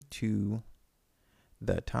to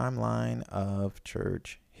the Timeline of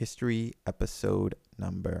Church History, episode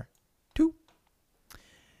number 2.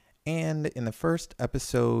 And in the first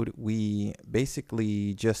episode, we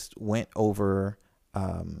basically just went over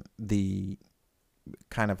the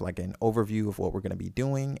kind of like an overview of what we're going to be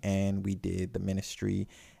doing, and we did the ministry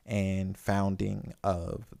and founding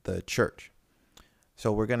of the church.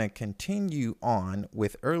 So we're going to continue on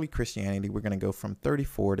with early Christianity. We're going to go from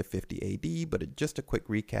 34 to 50 AD, but just a quick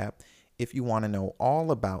recap. If you want to know all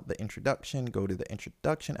about the introduction, go to the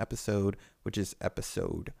introduction episode, which is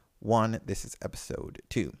episode 1. This is episode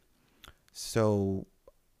 2. So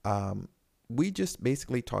we just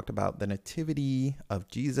basically talked about the nativity of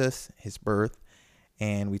Jesus, his birth,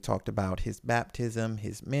 and we talked about his baptism,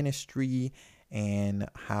 his ministry, and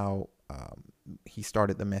how he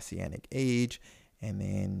started the Messianic age, and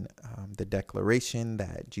then the declaration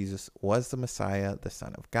that Jesus was the Messiah, the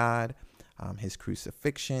Son of God, his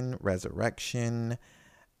crucifixion, resurrection,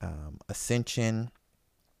 ascension,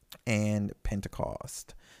 and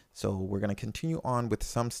Pentecost. So we're going to continue on with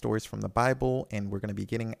some stories from the Bible, and we're going to be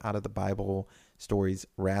getting out of the Bible stories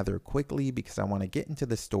rather quickly because I want to get into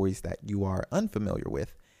the stories that you are unfamiliar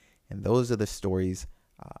with. And those are the stories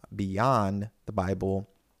beyond the Bible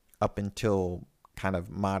up until kind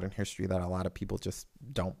of modern history that a lot of people just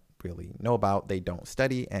don't really know about. They don't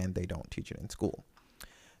study and they don't teach it in school.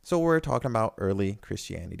 So we're talking about early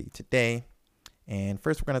Christianity today. And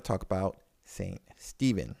first we're going to talk about Saint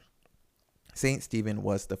Stephen. Saint Stephen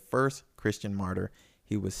was the first Christian martyr.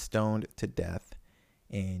 He was stoned to death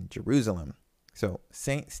in Jerusalem. So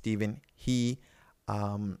Saint Stephen, he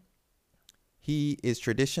is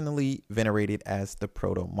traditionally venerated as the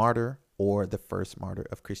proto-martyr or the first martyr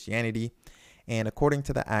of Christianity. And according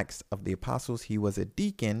to the Acts of the Apostles, he was a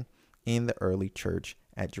deacon in the early church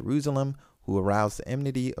at Jerusalem who aroused the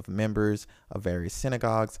enmity of members of various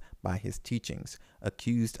synagogues by his teachings.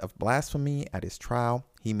 Accused of blasphemy at his trial,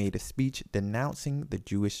 he made a speech denouncing the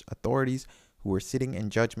Jewish authorities who were sitting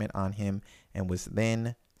in judgment on him and was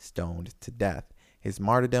then stoned to death. His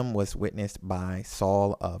martyrdom was witnessed by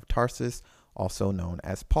Saul of Tarsus, also known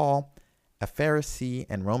as Paul, a Pharisee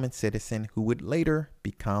and Roman citizen who would later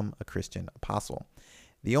become a Christian apostle.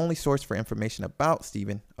 The only source for information about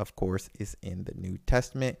Stephen, of course, is in the New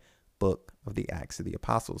Testament book of the Acts of the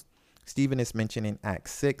Apostles. Stephen is mentioned in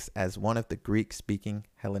Acts 6 as one of the Greek-speaking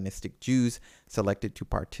Hellenistic Jews selected to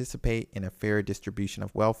participate in a fair distribution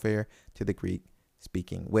of welfare to the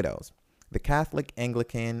Greek-speaking widows. The Catholic,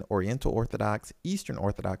 Anglican, Oriental Orthodox, Eastern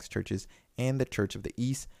Orthodox churches, and the Church of the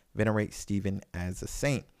East venerate Stephen as a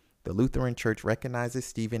saint. The Lutheran Church recognizes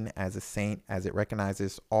Stephen as a saint as it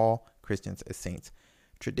recognizes all Christians as saints.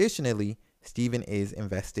 Traditionally, Stephen is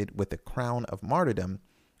invested with the crown of martyrdom.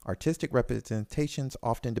 Artistic representations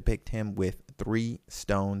often depict him with 3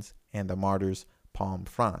 stones and the martyr's palm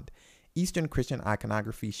frond. Eastern Christian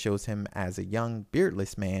iconography shows him as a young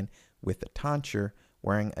beardless man with a tonsure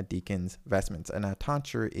wearing a deacon's vestments. And a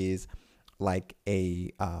tonsure is like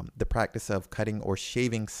the practice of cutting or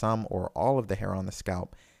shaving some or all of the hair on the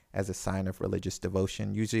scalp as a sign of religious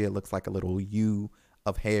devotion. Usually it looks like a little U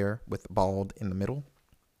of hair with bald in the middle.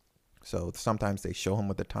 So sometimes they show him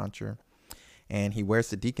with a tonsure. And he wears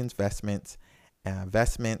the deacon's vestments.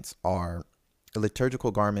 Vestments are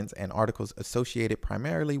liturgical garments and articles associated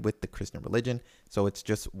primarily with the Christian religion. So it's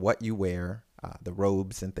just what you wear, the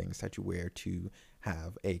robes and things that you wear to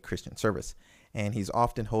have a Christian service. And he's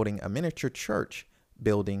often holding a miniature church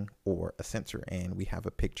building or a censer. And we have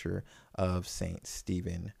a picture of Saint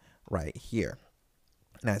Stephen right here.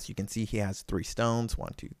 And as you can see, he has 3 stones,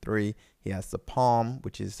 1, 2, 3. He has the palm,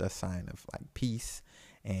 which is a sign of like peace.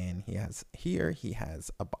 And he has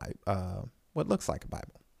a Bible, what looks like a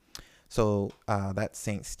Bible. So that's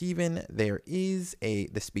Saint Stephen. There is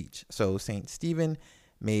the speech. So Saint Stephen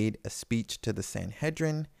made a speech to the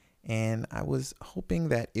Sanhedrin, and I was hoping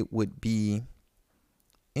that it would be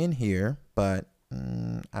in here, but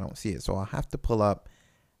I don't see it. So I'll have to pull up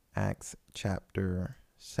Acts chapter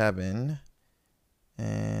 7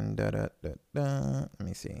 and let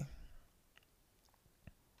me see.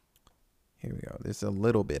 Here we go. There's a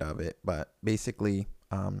little bit of it, but basically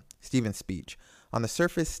Stephen's speech. On the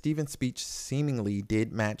surface, Stephen's speech seemingly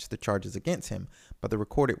did match the charges against him, but the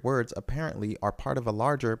recorded words apparently are part of a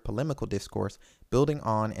larger polemical discourse building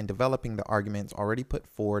on and developing the arguments already put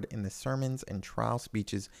forward in the sermons and trial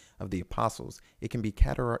speeches of the apostles. It can be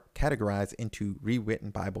categorized into rewritten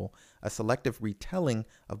Bible, a selective retelling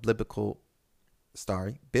of biblical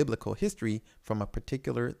history from a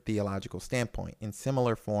particular theological standpoint, in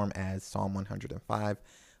similar form as Psalm 105,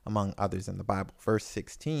 among others in the Bible. Verse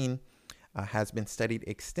 16 has been studied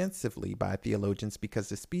extensively by theologians because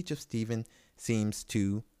the speech of Stephen seems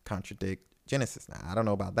to contradict Genesis. Now, I don't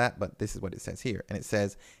know about that, but this is what it says here. And it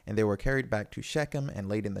says, "And they were carried back to Shechem and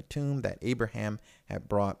laid in the tomb that Abraham had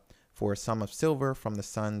brought for a sum of silver from the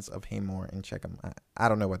sons of Hamor in Shechem." I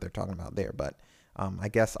don't know what they're talking about there, but I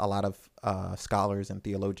guess a lot of scholars and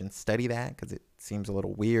theologians study that because it seems a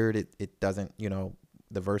little weird. It doesn't,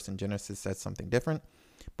 the verse in Genesis says something different.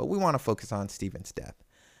 But we want to focus on Stephen's death.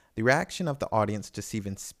 The reaction of the audience to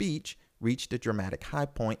Stephen's speech reached a dramatic high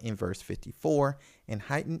point in verse 54 and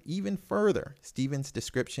heightened even further Stephen's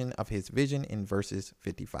description of his vision in verses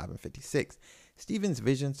 55 and 56. Stephen's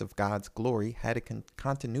visions of God's glory had a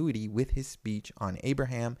continuity with his speech on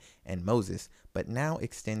Abraham and Moses, but now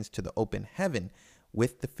extends to the open heaven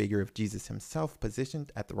with the figure of Jesus himself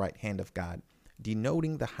positioned at the right hand of God,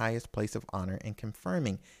 denoting the highest place of honor and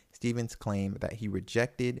confirming Stephen's claim that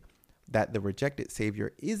the rejected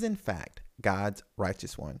Savior is in fact God's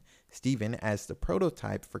righteous one. Stephen, as the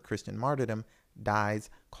prototype for Christian martyrdom, dies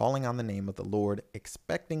calling on the name of the Lord,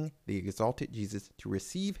 expecting the exalted Jesus to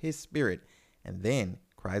receive his spirit, and then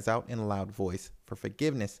cries out in a loud voice for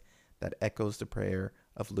forgiveness that echoes the prayer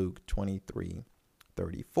of Luke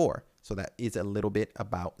 23:34. So that is a little bit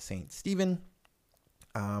about Saint Stephen.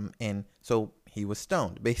 And so he was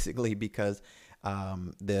stoned basically because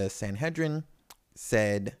the Sanhedrin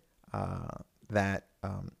said that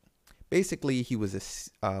basically he was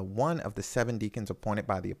one of the 7 deacons appointed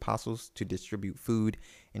by the apostles to distribute food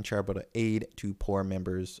and charitable aid to poor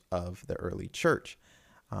members of the early church.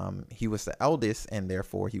 He was the eldest, and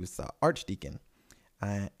therefore he was the archdeacon.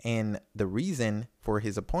 And the reason for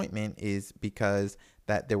his appointment is because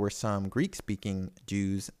that there were some Greek-speaking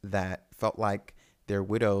Jews that felt like their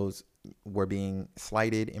widows were being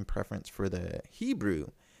slighted in preference for the Hebrew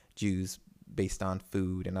Jews based on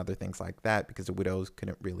food and other things like that, because the widows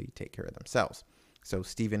couldn't really take care of themselves. So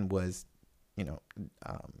Stephen was,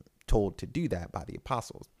 told to do that by the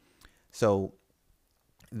apostles. So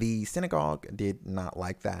the synagogue did not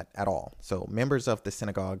like that at all. So members of the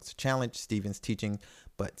synagogues challenged Stephen's teaching,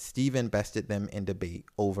 but Stephen bested them in debate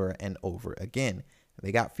over and over again.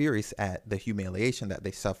 They got furious at the humiliation that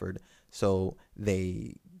they suffered, so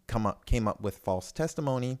they came up with false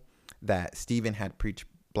testimony that Stephen had preached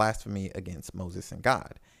blasphemy against Moses and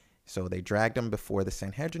God. So they dragged him before the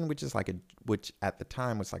Sanhedrin, which at the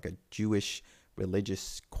time was like a Jewish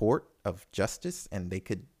religious court of justice, and they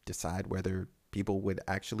could decide whether people would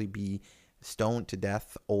actually be stoned to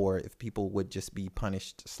death or if people would just be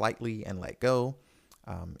punished slightly and let go.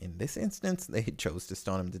 In this instance, they chose to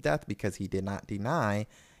stone him to death because he did not deny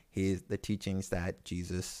the teachings that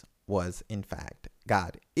Jesus was in fact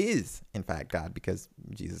God, is in fact God, because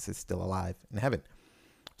Jesus is still alive in heaven.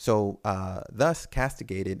 So thus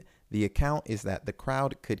castigated, the account is that the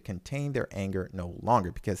crowd could contain their anger no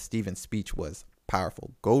longer because Stephen's speech was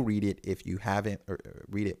powerful. Go read it if you haven't, or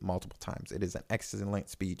read it multiple times. It is an excellent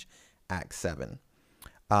speech, Acts 7.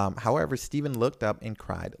 However, Stephen looked up and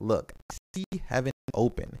cried, "Look, I see heaven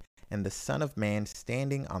open and the Son of Man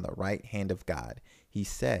standing on the right hand of God." He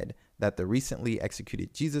said that the recently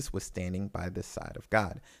executed Jesus was standing by the side of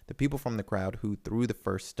God. The people from the crowd who threw the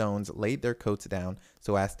first stones laid their coats down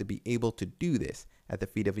so as to be able to do this at the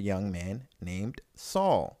feet of a young man named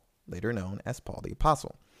Saul, later known as Paul the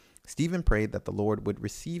Apostle. Stephen prayed that the Lord would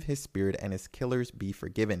receive his spirit and his killers be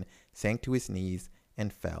forgiven, sank to his knees,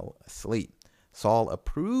 and fell asleep. Saul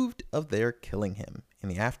approved of their killing him. In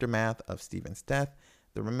the aftermath of Stephen's death,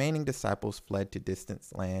 the remaining disciples fled to distant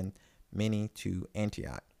land, many to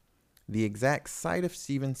Antioch. The exact site of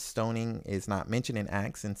Stephen's stoning is not mentioned in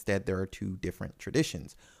Acts. Instead, there are 2 different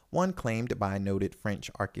traditions. One claimed by noted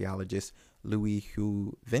French archaeologist Louis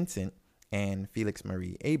Hugh Vincent and Felix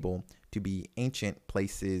Marie Abel to be ancient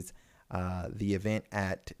places, the event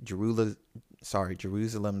at Jerusalem's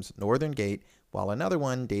northern gate, while another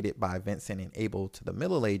one dated by Vincent and Abel to the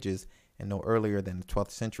Middle Ages and no earlier than the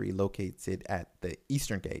 12th century locates it at the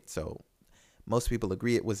eastern gate. So most people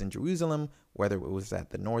agree it was in Jerusalem. Whether it was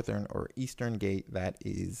at the northern or eastern gate, that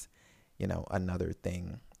is, another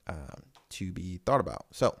thing to be thought about.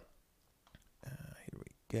 So here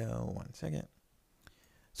we go. One second.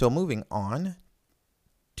 So moving on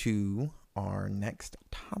to our next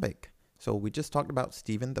topic. So we just talked about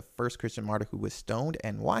Stephen, the first Christian martyr who was stoned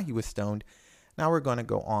and why he was stoned. Now we're going to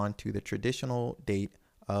go on to the traditional date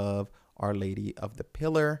of Our Lady of the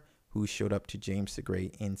Pillar, who showed up to James the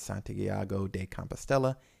Great in Santiago de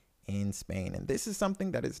Compostela in Spain. And this is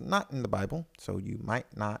something that is not in the Bible, so you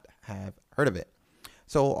might not have heard of it.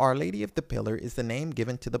 So, Our Lady of the Pillar is the name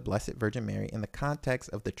given to the Blessed Virgin Mary in the context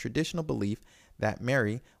of the traditional belief that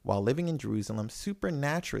Mary, while living in Jerusalem,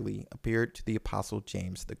 supernaturally appeared to the Apostle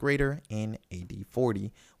James the Greater in AD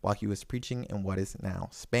 40 while he was preaching in what is now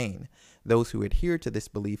Spain. Those who adhere to this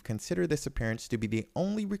belief consider this appearance to be the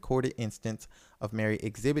only recorded instance of Mary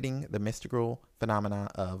exhibiting the mystical phenomena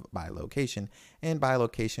of bilocation. And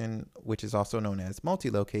bilocation, which is also known as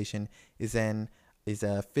multilocation, is a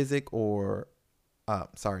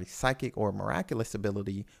psychic or miraculous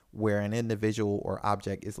ability where an individual or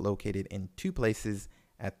object is located in two places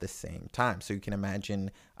at the same time. So you can imagine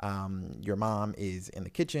your mom is in the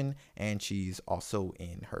kitchen and she's also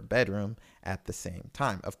in her bedroom at the same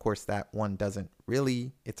time. Of course, that one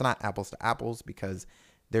it's not apples to apples, because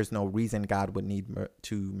there's no reason God would need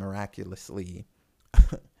to miraculously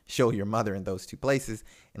show your mother in those two places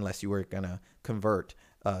unless you were going to convert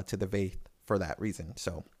to the faith for that reason.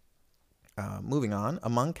 So moving on,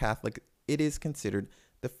 among Catholics, it is considered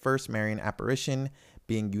the first Marian apparition,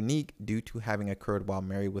 being unique due to having occurred while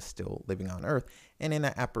Mary was still living on earth. And in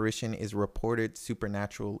that apparition is reported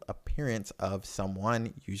supernatural appearance of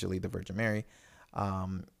someone, usually the Virgin Mary,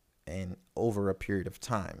 and over a period of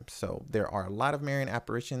time. So there are a lot of Marian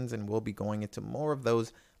apparitions, and we'll be going into more of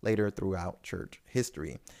those later throughout church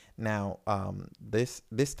history. Now, this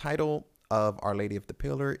title of Our Lady of the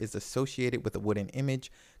Pillar is associated with a wooden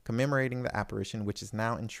image commemorating the apparition, which is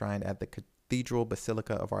now enshrined at the Cathedral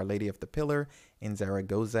Basilica of Our Lady of the Pillar in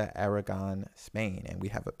Zaragoza, Aragon, Spain. And we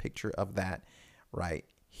have a picture of that right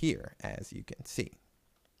here, as you can see.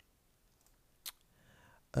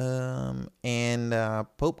 Pope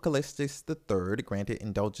Callistus III granted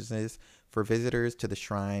indulgences for visitors to the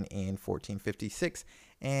shrine in 1456,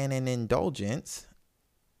 and an indulgence,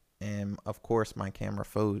 and of course my camera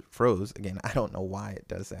froze again. I don't know why it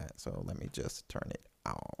does that, so let me just turn it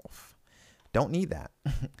off. Don't need that.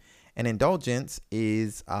 An indulgence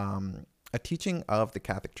is a teaching of the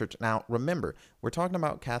Catholic Church. Now remember, we're talking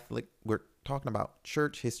about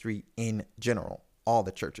church history in general, all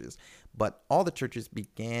the churches, but all the churches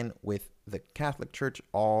began with the Catholic Church.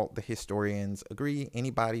 All the historians agree.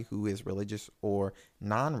 Anybody who is religious or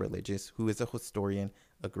non-religious who is a historian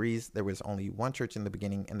agrees there was only one church in the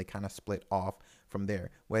beginning, and they kind of split off from there.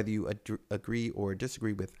 Whether you agree or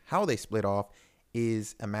disagree with how they split off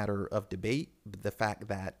is a matter of debate. The fact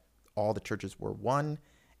that all the churches were one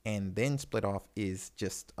and then split off is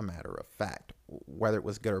just a matter of fact. Whether it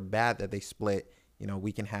was good or bad that they split,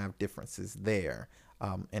 we can have differences there.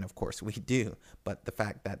 And of course we do. But the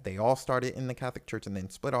fact that they all started in the Catholic Church and then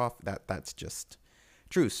split off, that's just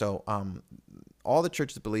true. So all the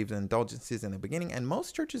churches believed in indulgences in the beginning, and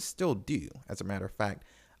most churches still do. As a matter of fact,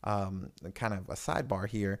 kind of a sidebar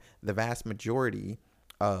here, the vast majority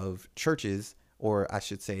of churches, or I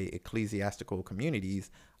should say ecclesiastical communities,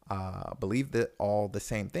 believe that all the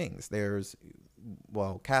same things.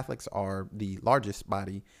 Catholics are the largest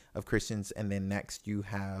body of Christians, and then next you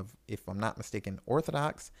have, if I'm not mistaken,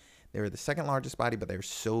 Orthodox. They're the second largest body, but there's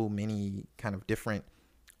so many kind of different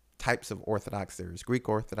types of Orthodox. There's Greek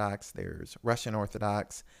Orthodox, there's Russian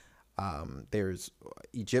Orthodox, there's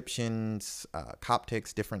Egyptians,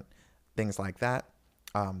 Coptics, different things like that.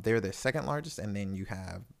 They're the second largest, and then you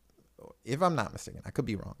have, if I'm not mistaken, I could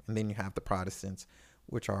be wrong, and then you have the Protestants,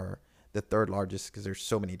 which are the third largest because there's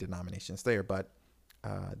so many denominations there. But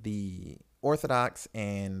the Orthodox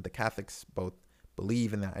and the Catholics both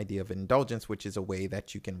believe in the idea of indulgence, which is a way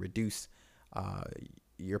that you can reduce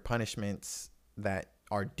your punishments that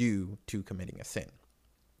are due to committing a sin.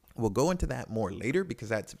 We'll go into that more later because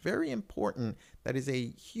that's very important. That is a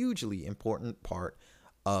hugely important part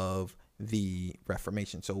of the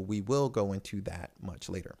Reformation. So we will go into that much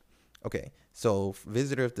later. Okay, so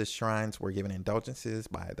visitors of the shrines were given indulgences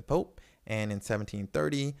by the Pope, and in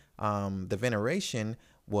 1730, the veneration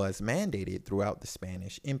was mandated throughout the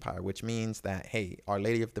Spanish Empire, which means that, hey, Our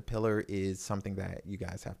Lady of the Pillar is something that you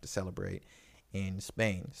guys have to celebrate in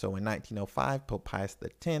Spain. So in 1905, Pope Pius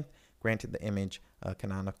X granted the image a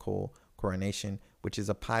canonical coronation, which is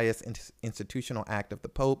a pious institutional act of the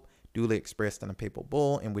Pope, duly expressed in a papal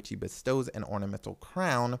bull, in which he bestows an ornamental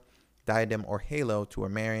crown, diadem, or halo to a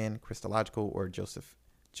Marian, Christological, or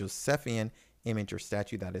Josephian image or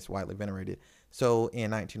statue that is widely venerated. So in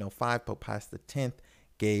 1905, Pope Pius X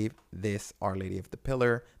gave this Our Lady of the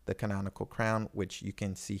Pillar the canonical crown, which you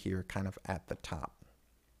can see here kind of at the top.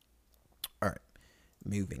 All right,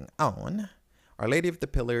 moving on. Our Lady of the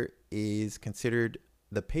Pillar is considered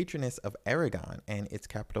the patroness of Aragon and its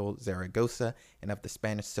capital Zaragoza, and of the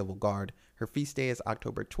Spanish Civil Guard. Her feast day is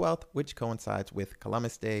October 12th, which coincides with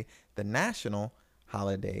Columbus Day, the national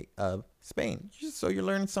holiday of Spain. So you're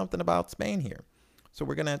learning something about Spain here. So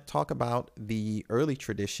we're going to talk about the early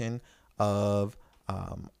tradition of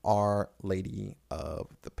Our Lady of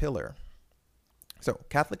the Pillar. So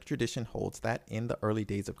Catholic tradition holds that in the early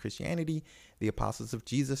days of Christianity, the apostles of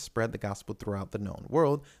Jesus spread the gospel throughout the known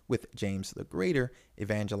world, with James the Greater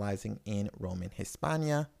evangelizing in Roman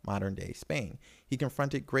Hispania, modern-day Spain. He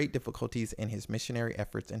confronted great difficulties in his missionary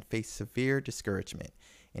efforts and faced severe discouragement.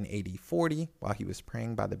 In AD 40, while he was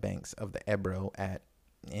praying by the banks of the Ebro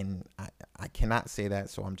I cannot say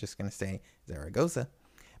that, so I'm just going to say Zaragoza,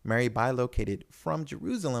 Mary bilocated from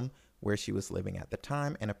Jerusalem, where she was living at the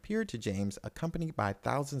time, and appeared to James accompanied by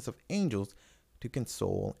thousands of angels to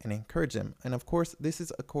console and encourage him. And of course, this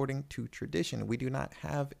is according to tradition. We do not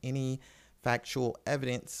have any factual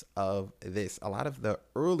evidence of this. A lot of the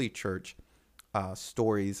early church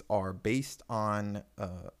stories are based on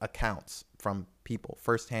accounts from people,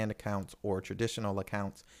 firsthand accounts or traditional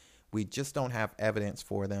accounts. We just don't have evidence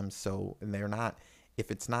for them. So they're not, if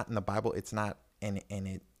it's not in the Bible, it's not, and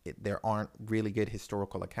there aren't really good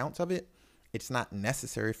historical accounts of it. It's not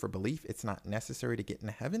necessary for belief. It's not necessary to get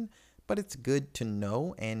into heaven, but it's good to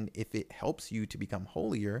know. And if it helps you to become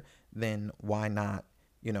holier, then why not,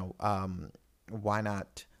 why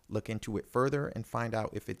not look into it further and find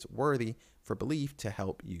out if it's worthy for belief to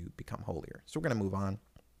help you become holier. So we're going to move on.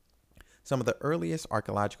 Some of the earliest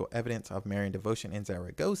archaeological evidence of Marian devotion in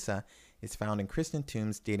Zaragoza is found in Christian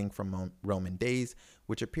tombs dating from Roman days,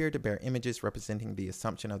 which appear to bear images representing the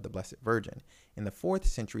Assumption of the Blessed Virgin. In the 4th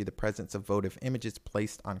century, the presence of votive images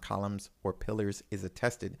placed on columns or pillars is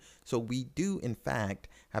attested. So we do, in fact,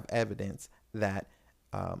 have evidence that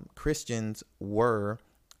Christians were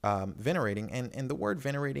venerating, and the word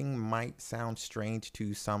venerating might sound strange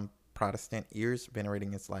to some Protestant ears.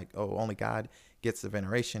 Venerating is like, oh, only God gets the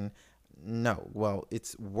veneration. No, well,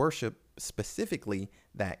 it's worship specifically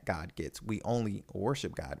that God gets. We only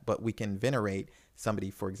worship God, but we can venerate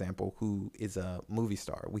somebody, for example, who is a movie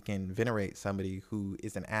star. We can venerate somebody who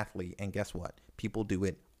is an athlete, and guess what? People do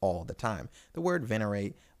it all the time. The word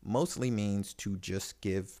venerate mostly means to just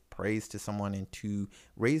give praise to someone and to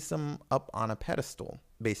raise them up on a pedestal,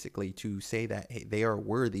 basically to say that, hey, they are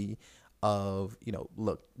worthy of,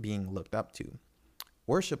 being looked up to.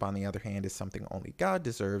 Worship, on the other hand, is something only God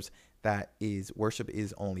deserves. That is, worship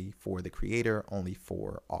is only for the Creator, only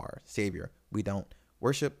for our Savior. We don't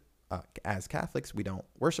worship, as Catholics, we don't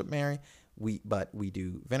worship Mary, but we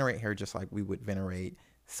do venerate her, just like we would venerate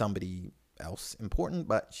somebody else important,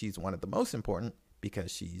 but she's one of the most important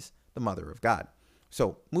because she's the Mother of God.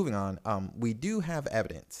 So moving on, we do have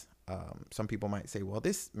evidence. Some people might say, well,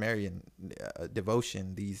 this Marian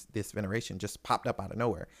devotion, this veneration just popped up out of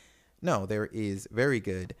nowhere. No, there is very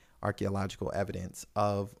good archaeological evidence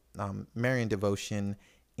of Marian devotion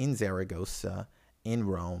in Zaragoza, in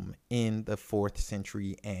Rome, in the 4th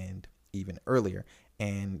century and even earlier.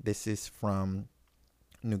 And this is from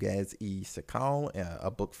Núñez y Sácal, a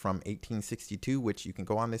book from 1862, which you can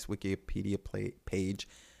go on this Wikipedia page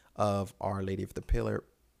of Our Lady of the Pillar.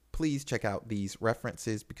 Please check out these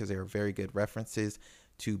references because they are very good references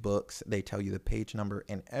to books. They tell you the page number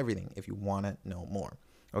and everything if you want to know more.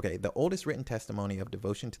 Okay, the oldest written testimony of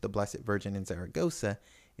devotion to the Blessed Virgin in Zaragoza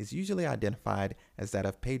is usually identified as that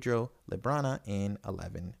of Pedro Lebrana in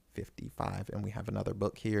 1155. And we have another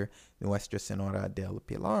book here, Nuestra Señora del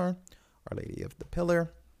Pilar, Our Lady of the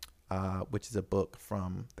Pillar, which is a book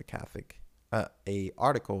from the Catholic, a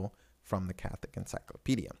article from the Catholic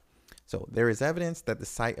Encyclopedia. So there is evidence that the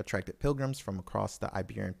site attracted pilgrims from across the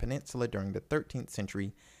Iberian Peninsula during the 13th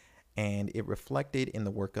century, and it reflected in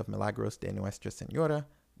the work of Milagros de Nuestra Señora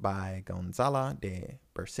by Gonzalo de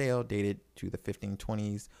Berceo, dated to the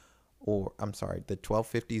 1520s, the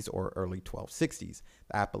 1250s or early 1260s.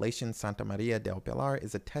 The appellation Santa Maria del Pilar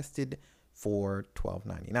is attested for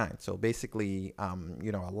 1299. So basically,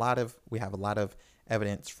 we have a lot of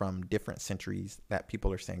evidence from different centuries that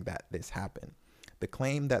people are saying that this happened. The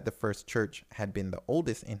claim that the first church had been the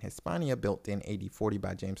oldest in Hispania, built in AD 40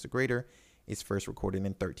 by James the Greater, is first recorded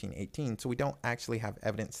in 1318. So we don't actually have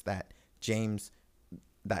evidence that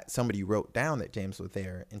somebody wrote down that James was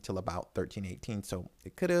there until about 1318. So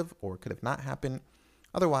it could have or could have not happened.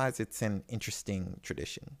 Otherwise, it's an interesting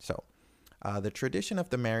tradition. So the tradition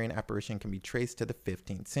of the Marian apparition can be traced to the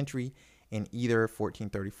 15th century. In either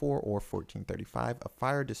 1434 or 1435, a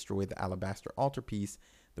fire destroyed the alabaster altarpiece.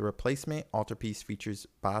 The replacement altarpiece features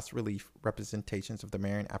bas-relief representations of the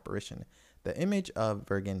Marian apparition. The image of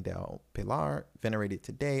Virgen del Pilar, venerated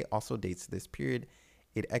today, also dates this period.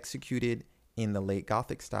 It executed in the late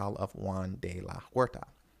Gothic style of Juan de la Huerta.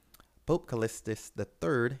 Pope Callistus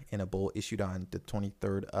III, in a bull issued on the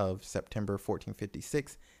 23rd of September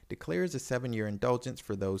 1456, declares a 7-year indulgence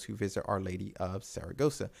for those who visit Our Lady of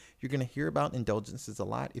Saragossa. You're going to hear about indulgences a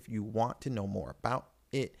lot. If you want to know more about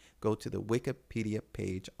it, go to the Wikipedia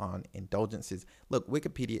page on indulgences. Look,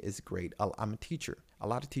 Wikipedia is great. I'm a teacher. A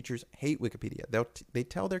lot of teachers hate Wikipedia. They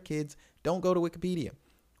tell their kids, don't go to Wikipedia.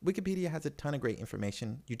 Wikipedia has a ton of great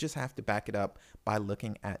information. You just have to back it up by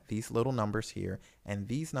looking at these little numbers here, and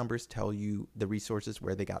these numbers tell you the resources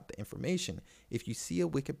where they got the information. If you see a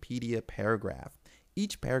Wikipedia paragraph,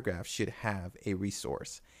 each paragraph should have a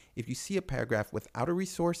resource. If you see a paragraph without a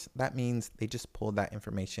resource, that means they just pulled that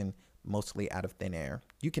information mostly out of thin air.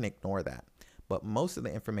 You can ignore that. But most of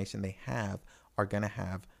the information they have are going to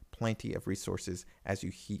have plenty of resources. As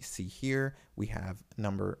you see here, we have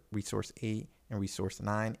number resource 8 and resource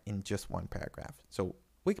 9 in just one paragraph. So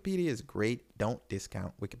Wikipedia is great. Don't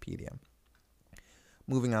discount Wikipedia.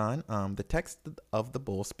 Moving on, the text of the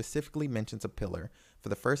bull specifically mentions a pillar for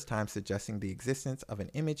the first time, suggesting the existence of an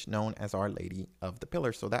image known as Our Lady of the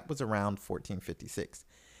Pillar. So that was around 1456.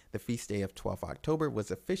 The feast day of 12th October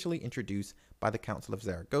was officially introduced by the Council of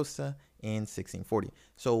Zaragoza in 1640.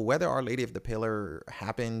 So whether Our Lady of the Pillar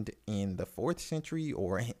happened in the 4th century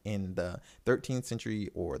or in the 13th century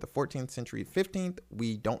or the 14th century, 15th,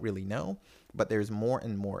 we don't really know. But there's more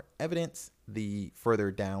and more evidence the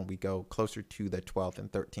further down we go, closer to the 12th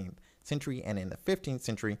and 13th century. And in the 15th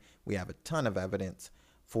century, we have a ton of evidence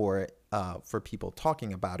for people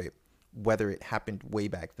talking about it, whether it happened way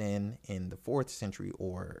back then in the 4th century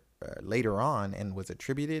or later on and was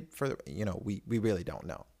attributed for, we really don't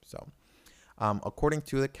know. So according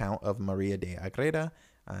to the account of Maria de Agreda,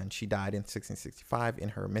 and she died in 1665 in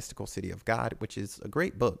her Mystical City of God, which is a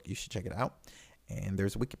great book. You should check it out. And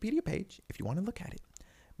there's a Wikipedia page if you want to look at it.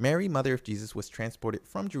 Mary, mother of Jesus, was transported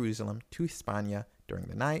from Jerusalem to Hispania during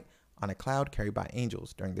the night on a cloud carried by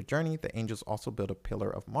angels. During the journey, the angels also built a pillar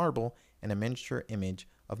of marble and a miniature image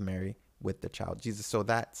of Mary with the child Jesus. So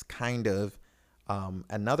that's kind of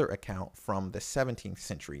another account from the 17th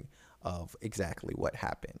century of exactly what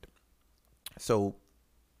happened. So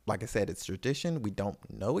like I said, it's tradition. We don't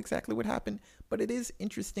know exactly what happened, but it is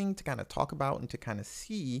interesting to kind of talk about and to kind of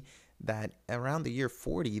see that around the year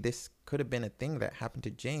 40, this could have been a thing that happened to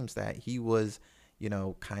James, that he was,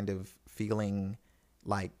 kind of feeling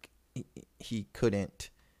like he couldn't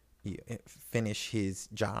finish his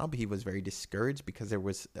job. He was very discouraged because there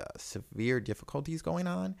was severe difficulties going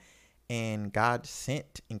on, and God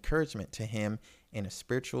sent encouragement to him in a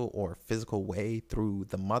spiritual or physical way through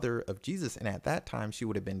the mother of Jesus. And at that time, she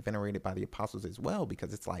would have been venerated by the apostles as well,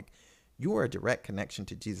 because it's like, you are a direct connection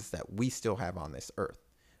to Jesus that we still have on this earth.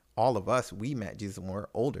 All of us, we met Jesus when we were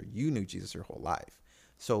older. You knew Jesus your whole life.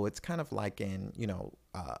 So it's kind of like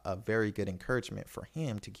a very good encouragement for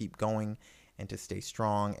him to keep going and to stay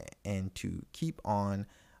strong and to keep on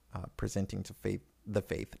presenting the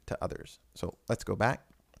faith to others. So let's go back.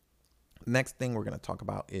 Next thing we're going to talk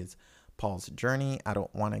about is Paul's journey. I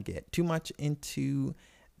don't want to get too much into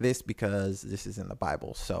this because this is in the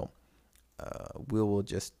Bible. So we will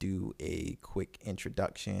just do a quick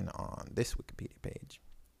introduction on this Wikipedia page.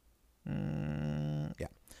 Yeah.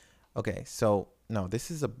 Okay. So no,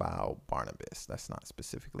 this is about Barnabas. That's not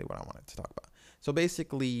specifically what I wanted to talk about. So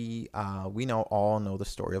basically, we all know the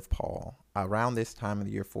story of Paul. Around this time of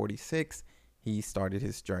the year 46, he started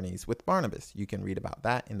his journeys with Barnabas. You can read about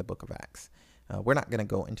that in the book of Acts. We're not going to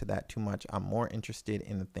go into that too much. I'm more interested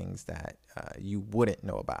in the things that you wouldn't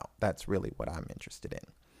know about. That's really what I'm interested in.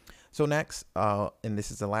 So next, and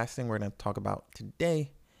this is the last thing we're going to talk about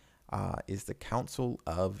today, is the Council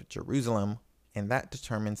of Jerusalem, and that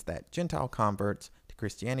determines that Gentile converts to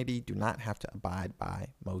Christianity do not have to abide by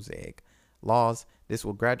Mosaic laws. This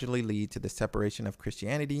will gradually lead to the separation of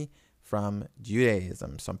Christianity from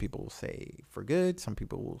Judaism. Some people will say for good, some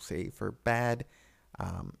people will say for bad.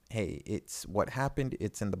 Hey, it's what happened.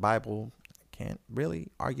 It's in the Bible. Can't really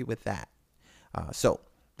argue with that. So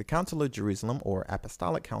the Council of Jerusalem, or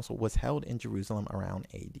Apostolic Council, was held in Jerusalem around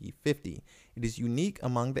AD 50. It is unique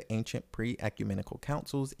among the ancient pre-ecumenical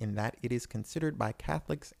councils in that it is considered by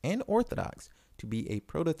Catholics and Orthodox to be a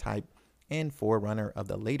prototype and forerunner of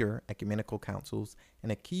the later ecumenical councils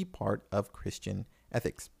and a key part of Christian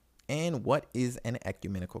ethics. And what is an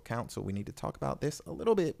ecumenical council? We need to talk about this a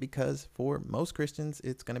little bit because for most Christians,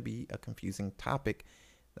 it's going to be a confusing topic.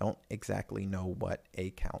 Don't exactly know what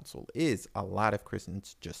a council is. A lot of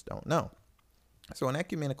Christians just don't know. So an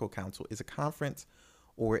ecumenical council is a conference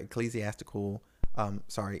or of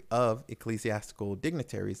ecclesiastical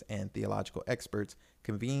dignitaries and theological experts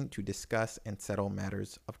convened to discuss and settle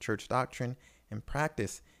matters of church doctrine and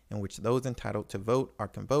practice, in which those entitled to vote are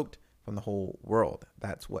convoked from the whole world.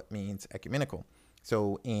 That's what means ecumenical.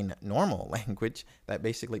 So in normal language, that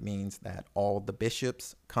basically means that all the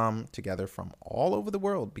bishops come together from all over the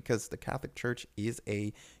world, because the Catholic Church is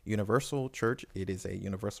a universal church. It is a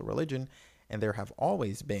universal religion. And there have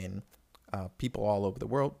always been people all over the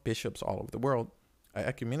world, bishops all over the world. An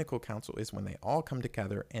ecumenical council is when they all come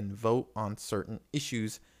together and vote on certain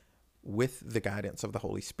issues with the guidance of the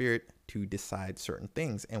Holy Spirit to decide certain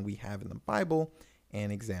things. And we have in the Bible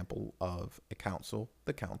an example of a council,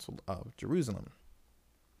 the Council of Jerusalem.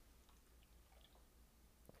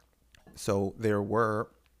 So there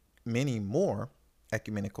were many more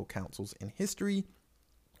ecumenical councils in history.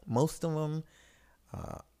 Most of them,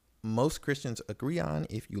 most Christians agree on.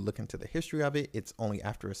 If you look into the history of it, it's only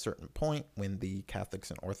after a certain point, when the Catholics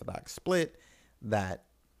and Orthodox split, that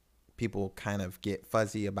people kind of get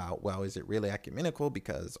fuzzy about, well, is it really ecumenical,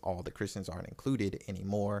 because all the Christians aren't included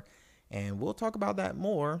anymore. And we'll talk about that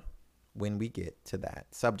more when we get to that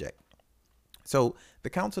subject. So the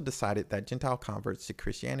council decided that Gentile converts to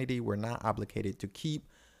Christianity were not obligated to keep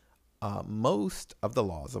most of the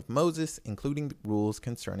laws of Moses, including the rules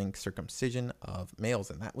concerning circumcision of males.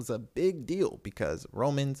 And that was a big deal, because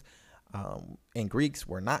Romans and Greeks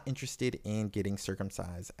were not interested in getting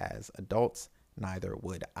circumcised as adults. Neither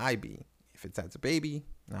would I be. If it's as a baby,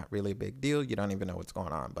 not really a big deal. You don't even know what's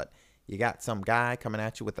going on. But you got some guy coming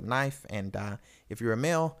at you with a knife, and if you're a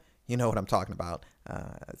male, you know what I'm talking about.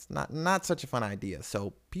 It's not such a fun idea.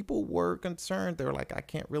 So people were concerned. They were like, I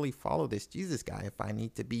can't really follow this Jesus guy if I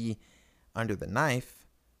need to be under the knife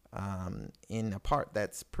in a part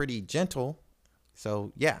that's pretty gentle.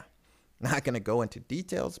 So yeah, not going to go into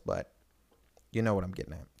details, but you know what I'm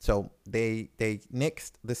getting at. So they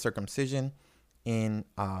nixed the circumcision in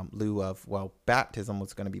lieu of, well, baptism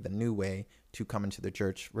was going to be the new way to come into the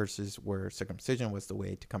church, versus where circumcision was the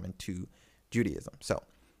way to come into Judaism. So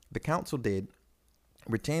the council did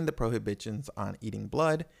retain the prohibitions on eating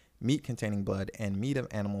blood, meat containing blood, and meat of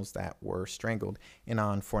animals that were strangled, and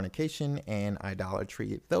on fornication and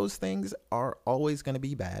idolatry. Those things are always going to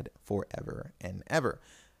be bad forever and ever.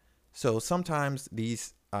 So sometimes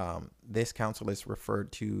this council is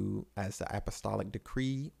referred to as the Apostolic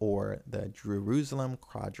Decree, or the Jerusalem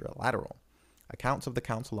Quadrilateral. Accounts of the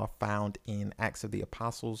council are found in Acts of the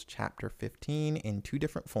Apostles, chapter 15, in two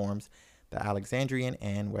different forms, the Alexandrian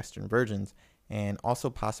and Western versions, and also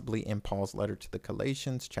possibly in Paul's letter to the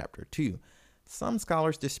Galatians, chapter 2. Some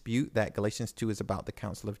scholars dispute that Galatians 2 is about the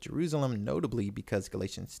Council of Jerusalem, notably because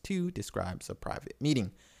Galatians 2 describes a private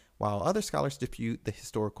meeting, while other scholars dispute the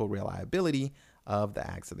historical reliability of the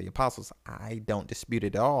Acts of the Apostles. I don't dispute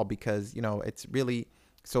it at all, because, it's really,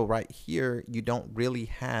 so right here, you don't really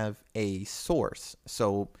have a source.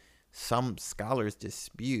 So some scholars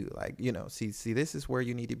dispute, see, this is where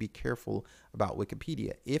you need to be careful about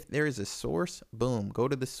Wikipedia. If there is a source, boom, go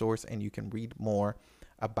to the source and you can read more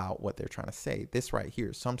about what they're trying to say. This right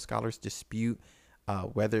here, some scholars dispute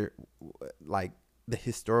whether, the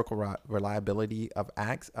historical reliability of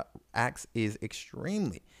Acts. Acts is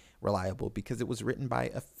extremely reliable because it was written by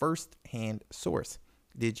a first-hand source.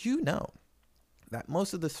 Did you know that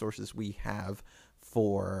most of the sources we have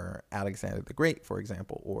for Alexander the Great, for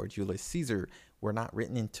example, or Julius Caesar, were not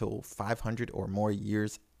written until 500 or more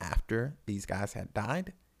years after these guys had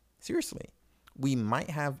died? Seriously. We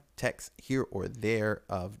might have texts here or there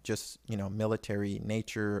of just, military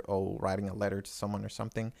nature, writing a letter to someone or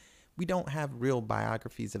something. We don't have real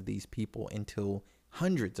biographies of these people until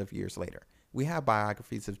hundreds of years later. We have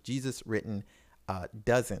biographies of Jesus written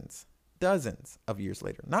dozens of years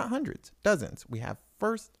later, not hundreds, dozens. We have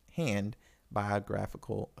first-hand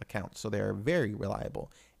biographical accounts, so they're very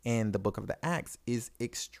reliable. And the book of the Acts is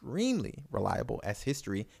extremely reliable as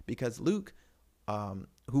history, because Luke,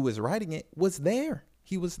 who was writing it, was there.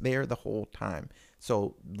 He was there the whole time.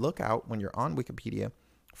 So look out when you're on Wikipedia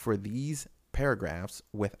for these paragraphs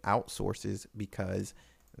without sources, because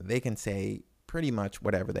they can say pretty much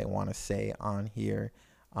whatever they want to say on here.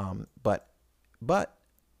 But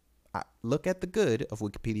look at the good of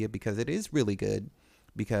Wikipedia, because it is really good,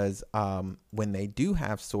 because when they do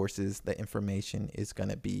have sources, the information is going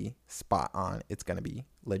to be spot on. It's going to be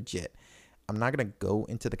legit. I'm not going to go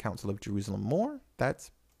into the Council of Jerusalem more.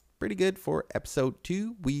 That's pretty good for episode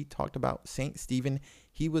 2. We talked about Saint Stephen.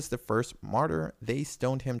 He was the first martyr. They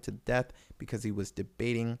stoned him to death because he was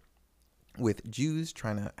debating with Jews,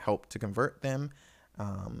 trying to help to convert them.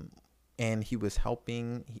 And he was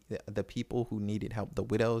helping the people who needed help, the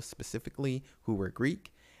widows specifically, who were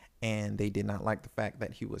Greek. And they did not like the fact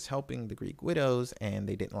that he was helping the Greek widows, and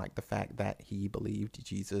they didn't like the fact that he believed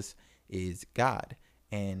Jesus is God.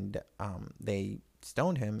 And they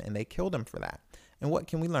stoned him and they killed him for that. And what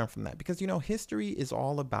can we learn from that? Because, history is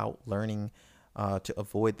all about learning to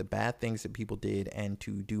avoid the bad things that people did and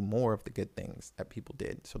to do more of the good things that people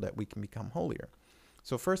did so that we can become holier.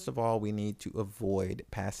 So first of all, we need to avoid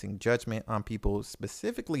passing judgment on people,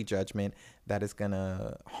 specifically judgment that is going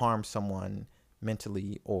to harm someone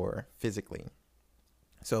mentally or physically.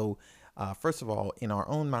 So first of all, in our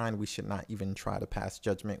own mind, we should not even try to pass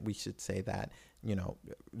judgment. We should say that,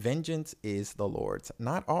 vengeance is the Lord's,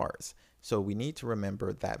 not ours. So we need to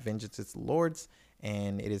remember that vengeance is the Lord's,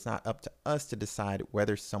 and it is not up to us to decide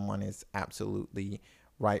whether someone is absolutely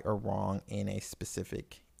right or wrong in a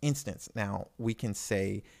specific instance. Now, we can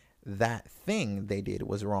say that thing they did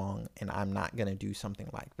was wrong, and I'm not going to do something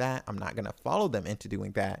like that. I'm not going to follow them into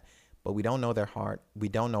doing that. But we don't know their heart. We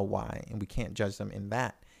don't know why, and we can't judge them in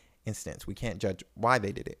that instance. We can't judge why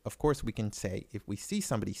they did it. Of course, we can say if we see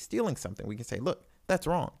somebody stealing something, we can say, look, that's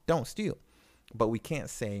wrong. Don't steal. But we can't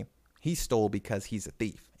say he stole because he's a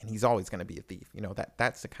thief and he's always going to be a thief.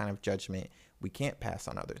 That's the kind of judgment we can't pass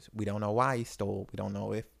on others. We don't know why he stole. We don't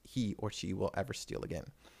know if he or she will ever steal again.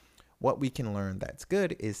 What we can learn that's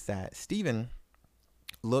good is that Stephen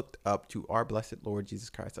looked up to our blessed Lord Jesus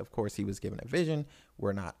Christ. Of course, he was given a vision.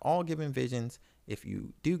 We're not all given visions. If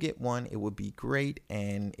you do get one, it would be great.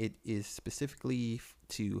 And it is specifically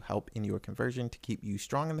to help in your conversion, to keep you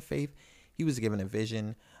strong in the faith. He was given a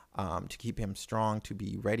vision to keep him strong, to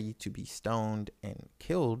be ready to be stoned and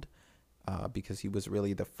killed, because he was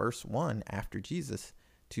really the first one after Jesus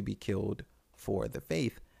to be killed for the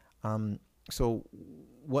faith. So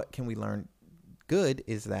what can we learn good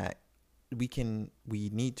is that we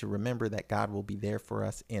need to remember that God will be there for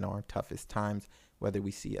us in our toughest times, whether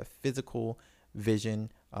we see a physical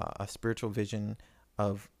vision, a spiritual vision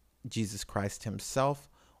of Jesus Christ himself,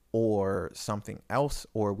 or something else,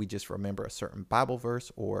 or we just remember a certain Bible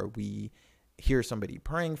verse, or we hear somebody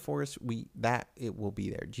praying for us, it will be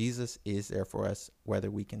there. Jesus is there for us,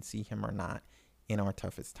 whether we can see him or not in our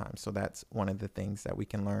toughest times. So that's one of the things that we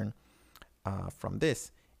can learn from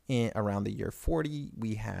this. Around the year 40,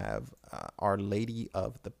 we have Our Lady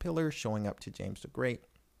of the Pillar showing up to James the Great.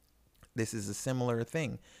 This is a similar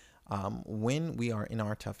thing. When we are in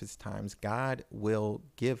our toughest times, God will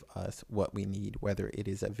give us what we need, whether it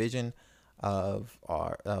is a vision of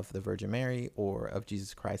the Virgin Mary or of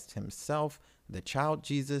Jesus Christ himself, the child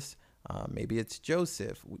Jesus. Maybe it's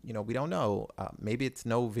Joseph. We don't know. Maybe it's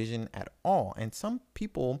no vision at all. And some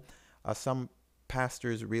people, some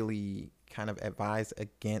pastors really kind of advise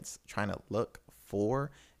against trying to look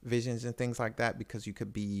for visions and things like that, because you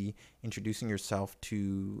could be introducing yourself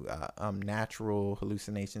to natural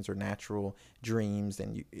hallucinations or natural dreams,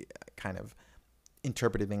 and you kind of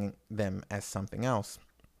interpreting them as something else.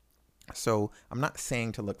 So I'm not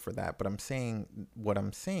saying to look for that, but what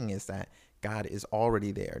I'm saying is that God is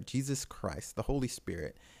already there. Jesus Christ, the Holy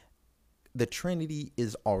Spirit, the Trinity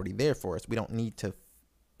is already there for us. We don't need to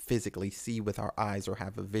physically see with our eyes or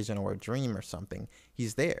have a vision or a dream or something.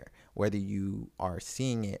 He's there, whether you are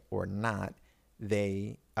seeing it or not.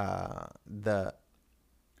 The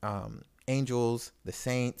angels, the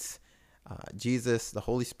saints, Jesus, the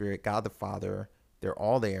Holy Spirit, God the Father, they're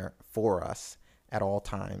all there for us at all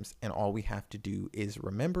times. And all we have to do is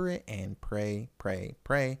remember it and pray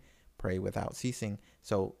without ceasing.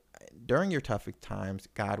 So during your toughest times,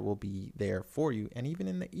 God will be there for you. And even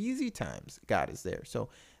in the easy times, God is there. So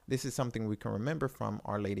this is something we can remember from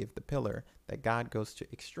Our Lady of the Pillar, that God goes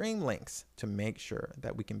to extreme lengths to make sure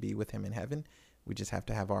that we can be with him in heaven. We just have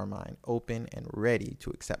to have our mind open and ready to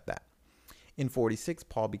accept that. In 46,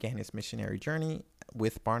 Paul began his missionary journey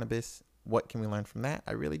with Barnabas. What can we learn from that?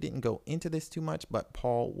 I really didn't go into this too much, but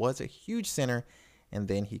Paul was a huge sinner, and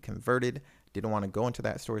then he converted. Didn't want to go into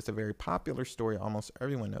that story. It's a very popular story. Almost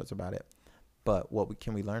everyone knows about it. But what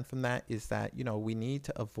can we learn from that is that, we need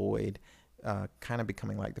to avoid kind of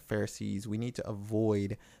becoming like the Pharisees. We need to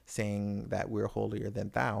avoid saying that we're holier than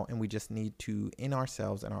thou, and we just need to, in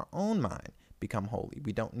ourselves, in our own mind, become holy.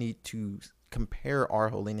 We don't need to compare our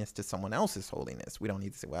holiness to someone else's holiness. We don't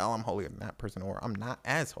need to say, well, I'm holier than that person, or I'm not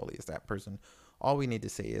as holy as that person. All we need to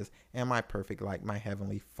say is, am I perfect like my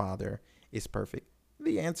heavenly Father is perfect?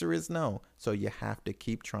 The answer is no. So you have to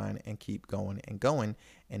keep trying and keep going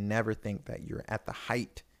and never think that you're at the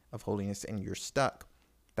height of holiness and you're stuck.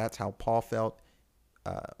 That's how Paul felt.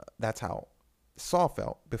 That's how Saul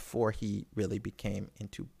felt before he really became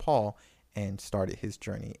into Paul and started his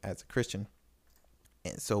journey as a Christian.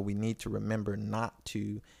 And so we need to remember not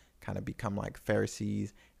to kind of become like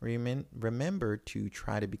Pharisees. Remember to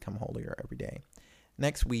try to become holier every day.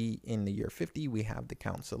 Next, in the year 50, we have the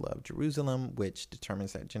Council of Jerusalem, which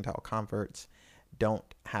determines that Gentile converts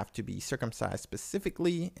don't have to be circumcised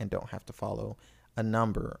specifically and don't have to follow a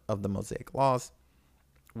number of the Mosaic laws.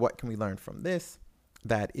 what can we learn from this?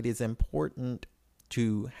 That it is important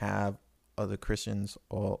to have other Christians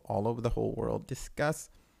all over the whole world discuss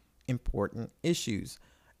important issues.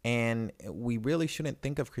 And we really shouldn't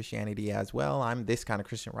think of Christianity as, well, I'm this kind of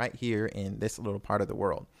Christian right here in this little part of the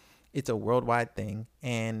world. It's a worldwide thing,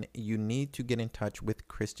 and you need to get in touch with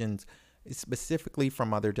Christians, specifically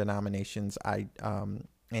from other denominations,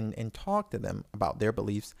 and talk to them about their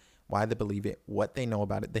beliefs, why they believe it, what they know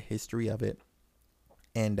about it, the history of it,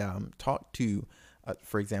 and talk to,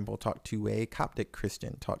 for example, talk to a Coptic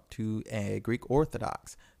Christian, talk to a Greek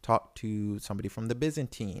Orthodox, talk to somebody from the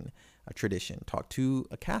Byzantine tradition, talk to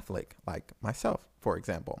a Catholic like myself, for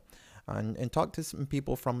example, and talk to some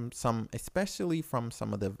people from especially from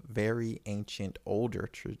some of the very ancient, older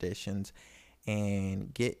traditions,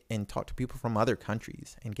 and talk to people from other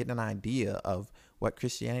countries and get an idea of what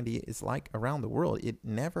Christianity is like around the world. It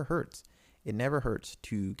never hurts. It never hurts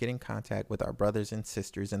to get in contact with our brothers and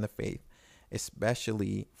sisters in the faith,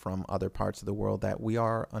 especially from other parts of the world that we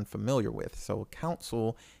are unfamiliar with. So a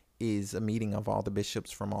council is a meeting of all the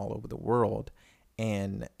bishops from all over the world.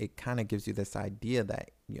 And it kind of gives you this idea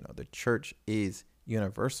that, the church is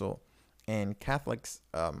universal, and Catholics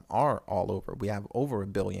are all over. We have over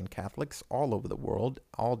 1 billion Catholics all over the world,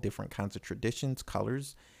 all different kinds of traditions,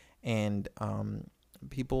 colors, and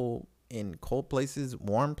people in cold places,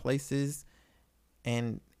 warm places.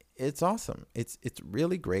 And it's awesome. It's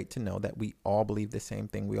really great to know that we all believe the same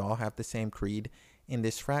thing. We all have the same creed. And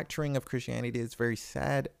this fracturing of Christianity is very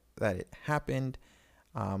sad that it happened.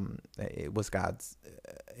 It was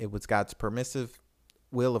God's permissive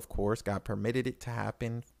will, of course. God permitted it to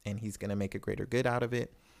happen, and he's going to make a greater good out of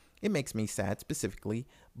it. It makes me sad specifically,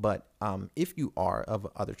 but if you are of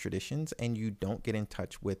other traditions and you don't get in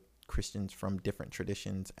touch with Christians from different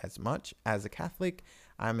traditions as much as a Catholic,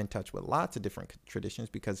 I'm in touch with lots of different traditions,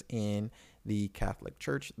 because in the Catholic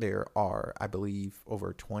Church there are, I believe,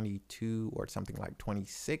 over 22 or something like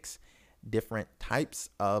 26 different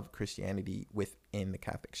types of Christianity within the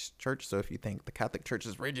Catholic Church. So if you think the Catholic Church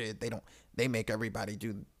is rigid, they make everybody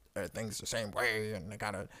do things the same way, and they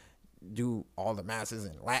gotta do all the masses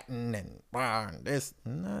in Latin and blah and this.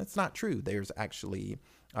 No, it's not true. There's actually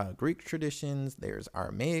Greek traditions. There's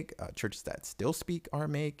Aramaic churches that still speak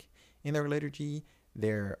Aramaic in their liturgy.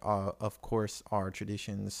 There, of course, are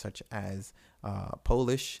traditions such as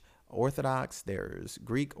Polish Orthodox. There's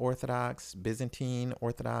Greek Orthodox, Byzantine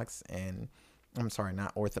Orthodox, and I'm sorry,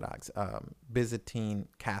 not Orthodox, Byzantine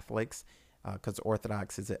Catholics, because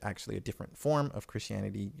Orthodox is actually a different form of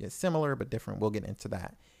Christianity. It's similar but different. We'll get into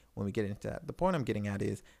that when we get into that. The point I'm getting at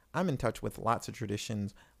is I'm in touch with lots of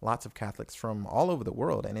traditions, lots of Catholics from all over the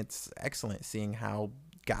world, and it's excellent seeing how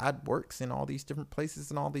God works in all these different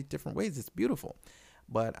places in all these different ways. It's beautiful.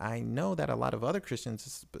 But I know that a lot of other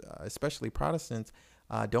Christians, especially Protestants,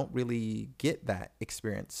 don't really get that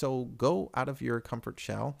experience. So go out of your comfort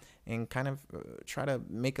shell and kind of try to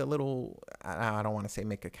make a little, I don't want to say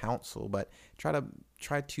make a counsel, but try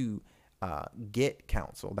to get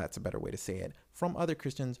counsel. That's a better way to say it, from other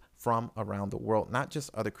Christians from around the world, not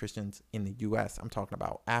just other Christians in the U.S. I'm talking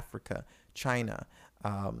about Africa, China,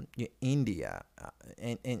 India,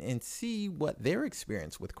 and see what their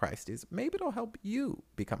experience with Christ is. Maybe it'll help you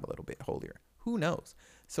become a little bit holier. Who knows?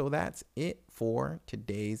 So that's it for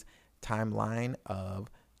today's timeline of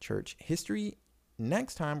church history.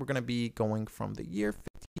 Next time, we're going to be going from the year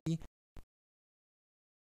 50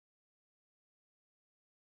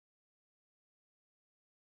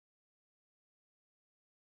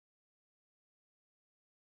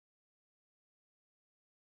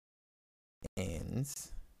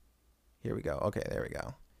 ends. Here we go. Okay, there we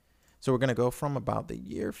go. So we're going to go from about the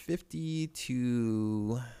year 50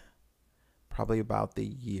 to probably about the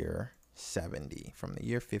year 70. From the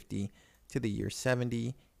year 50 to the year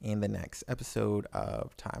 70 in the next episode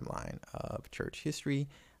of Timeline of Church History.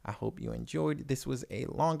 I hope you enjoyed. This was a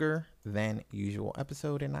longer than usual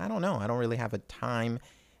episode, and I don't know. I don't really have a time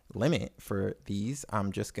limit for these.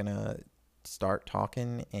 I'm just going to start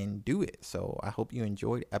talking and do it. So I hope you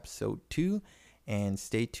enjoyed episode 2, and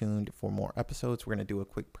stay tuned for more episodes. We're going to do a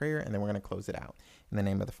quick prayer, and then we're going to close it out. In the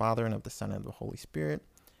name of the Father, and of the Son, and of the Holy Spirit.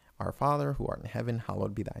 Our Father, who art in heaven,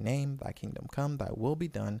 hallowed be thy name. Thy kingdom come, thy will be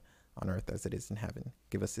done on earth as it is in heaven.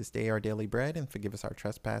 Give us this day our daily bread, and forgive us our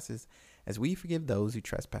trespasses, as we forgive those who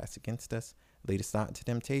trespass against us. Lead us not into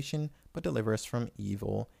temptation, but deliver us from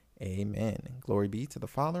evil. Amen. Glory be to the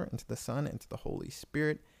Father, and to the Son, and to the Holy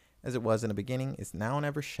Spirit, as it was in the beginning, is now, and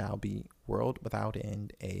ever shall be, world without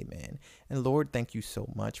end. Amen. And Lord, thank you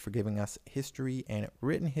so much for giving us history and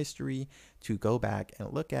written history to go back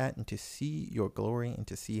and look at, and to see your glory, and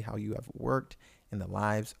to see how you have worked in the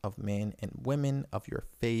lives of men and women of your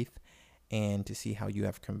faith, and to see how you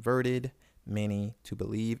have converted many to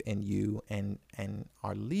believe in you, and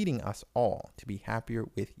are leading us all to be happier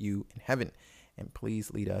with you in heaven. And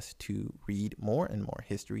please lead us to read more and more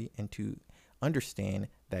history and to understand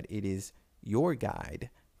that it is your guide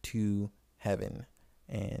to heaven.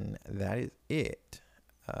 And that is it.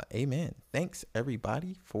 Amen. Thanks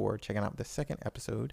everybody for checking out the second episode